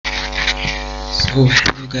So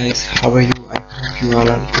hello guys, how are you? I hope you all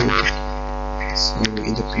are good. So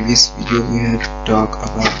in the previous video we have talked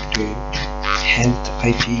about health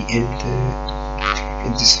IT, and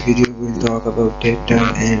in this video we'll talk about data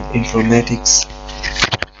and informatics.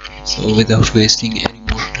 So without wasting any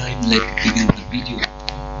more time, let's begin the video.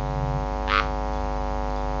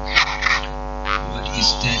 What is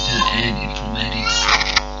data and informatics?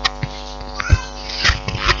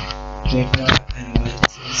 Data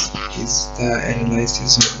analysis is the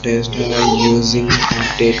analysis of data using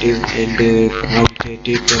quantitative and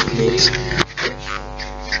qualitative techniques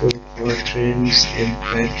to look for trends and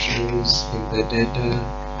patterns in the data.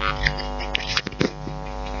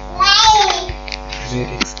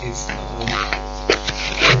 Informatics is a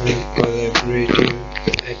collaborative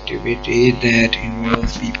activity that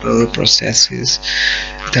involves people, processes,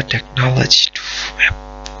 the technology to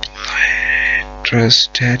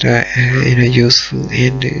trust data in a useful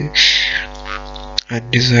and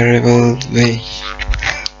undesirable way.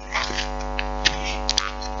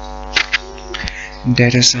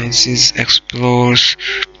 Data sciences explores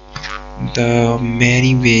the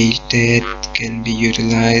many ways that can be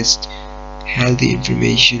utilized. Healthy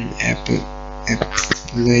information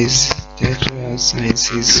applies data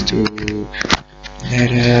sciences to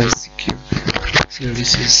data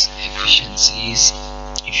services efficiencies.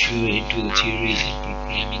 If you're into the theory and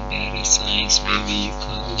programming data science, maybe you're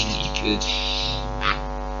calling it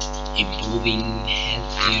improving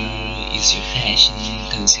healthcare is your passion,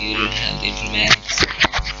 consider health informatics.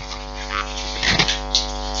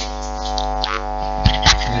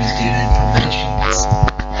 What is data informatics?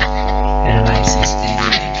 Analysis.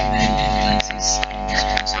 Data informatic analysis are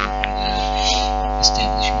responsible for the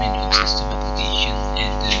establishment of system application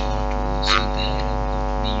and tools so that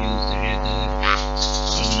company use the data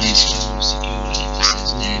organized to secure and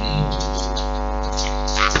process data.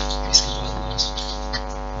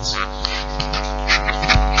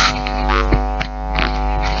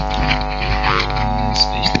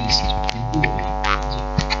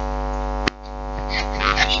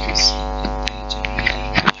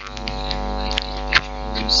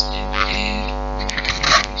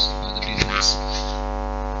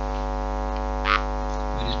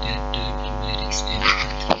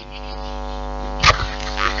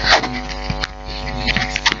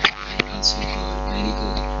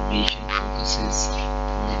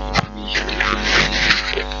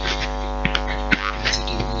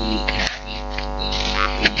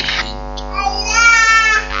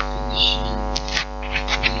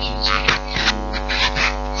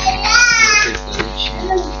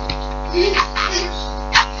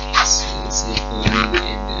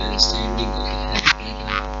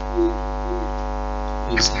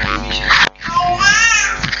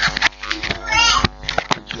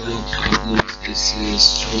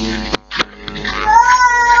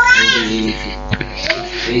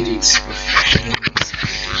 Specialist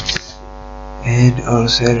and our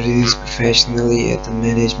salaries professionally at the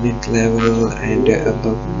management level and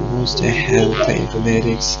above most health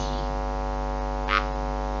informatics.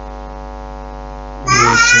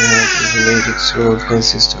 Informatics role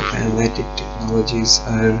consists of analytic technologies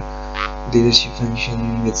are leadership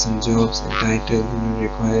function with some jobs and title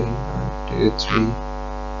requiring part 3.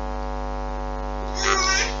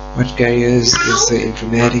 What careers is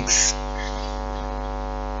informatics?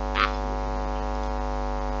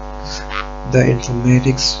 The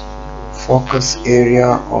informatics focus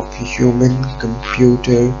area of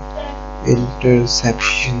human-computer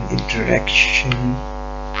interaction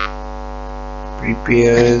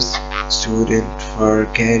prepares students for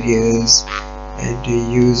careers and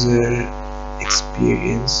user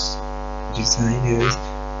experience designers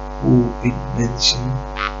who mention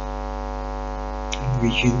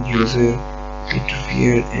vision, user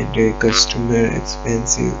interface and customer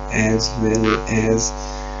experience, as well as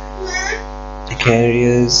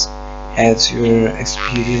careers as your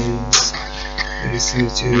experience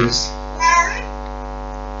researchers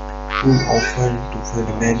who often do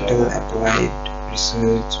fundamental applied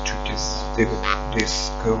research to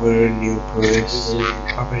discover new products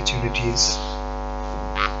opportunities.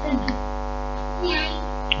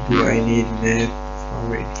 Do I need math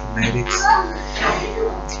for informatics?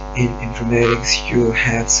 In informatics you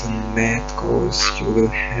have some math course you will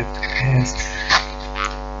have to pass,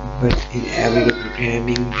 but in everyday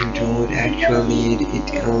programming you don't actually need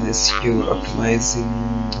it unless you're optimizing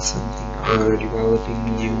something or developing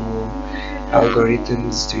new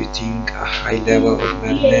algorithms. Do you think a high level of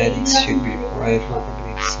mathematics should be required for a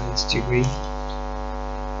computer science degree?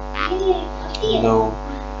 No,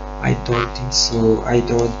 I don't think so. I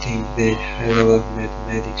don't think that high level of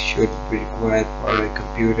mathematics should be required for a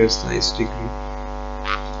computer science degree.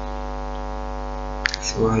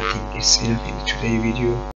 So I think it's enough in today's video.